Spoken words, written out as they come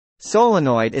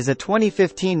Solenoid is a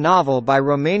 2015 novel by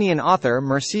Romanian author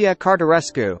Mircea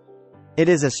Cartarescu. It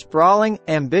is a sprawling,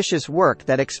 ambitious work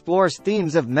that explores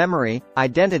themes of memory,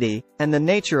 identity, and the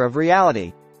nature of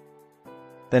reality.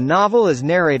 The novel is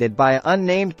narrated by an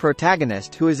unnamed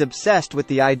protagonist who is obsessed with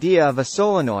the idea of a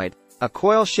solenoid, a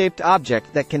coil-shaped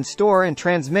object that can store and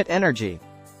transmit energy.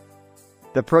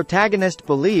 The protagonist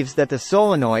believes that the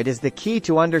solenoid is the key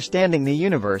to understanding the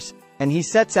universe, and he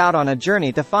sets out on a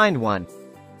journey to find one.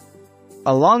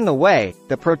 Along the way,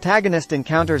 the protagonist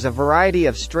encounters a variety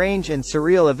of strange and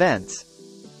surreal events.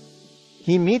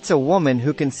 He meets a woman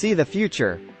who can see the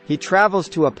future, he travels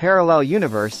to a parallel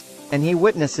universe, and he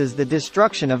witnesses the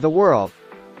destruction of the world.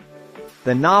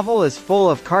 The novel is full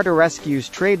of Cartarescu's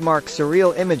trademark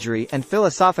surreal imagery and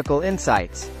philosophical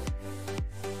insights.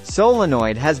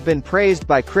 Solenoid has been praised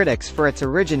by critics for its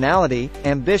originality,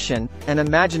 ambition, and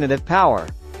imaginative power.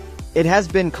 It has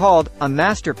been called a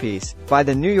masterpiece by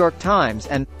the New York Times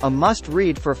and a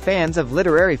must-read for fans of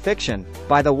literary fiction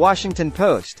by the Washington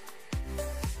Post.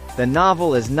 The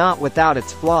novel is not without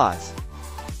its flaws.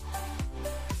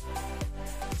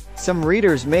 Some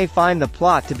readers may find the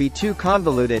plot to be too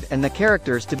convoluted and the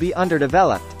characters to be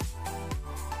underdeveloped.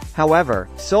 However,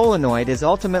 Solenoid is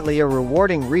ultimately a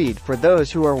rewarding read for those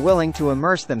who are willing to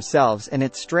immerse themselves in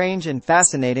its strange and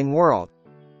fascinating world.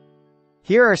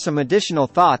 Here are some additional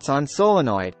thoughts on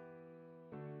Solenoid.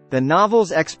 The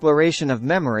novel's exploration of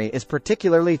memory is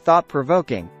particularly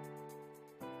thought-provoking.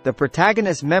 The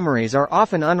protagonist's memories are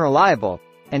often unreliable,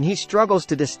 and he struggles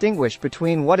to distinguish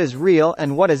between what is real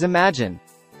and what is imagined.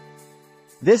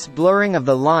 This blurring of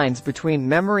the lines between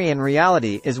memory and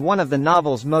reality is one of the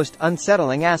novel's most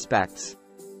unsettling aspects.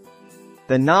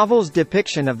 The novel's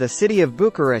depiction of the city of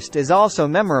Bucharest is also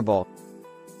memorable.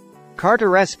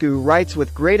 Cartarescu writes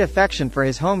with great affection for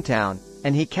his hometown,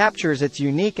 and he captures its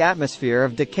unique atmosphere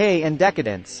of decay and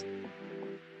decadence.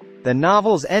 The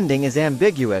novel's ending is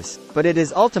ambiguous, but it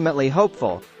is ultimately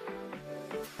hopeful.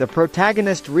 The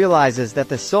protagonist realizes that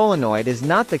the solenoid is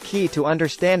not the key to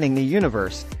understanding the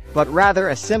universe, but rather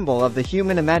a symbol of the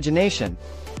human imagination.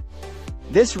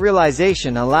 This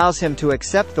realization allows him to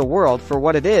accept the world for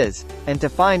what it is, and to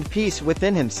find peace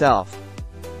within himself.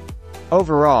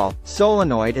 Overall,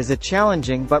 Solenoid is a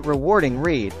challenging but rewarding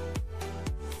read.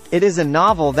 It is a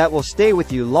novel that will stay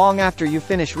with you long after you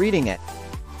finish reading it.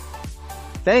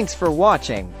 Thanks for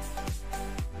watching.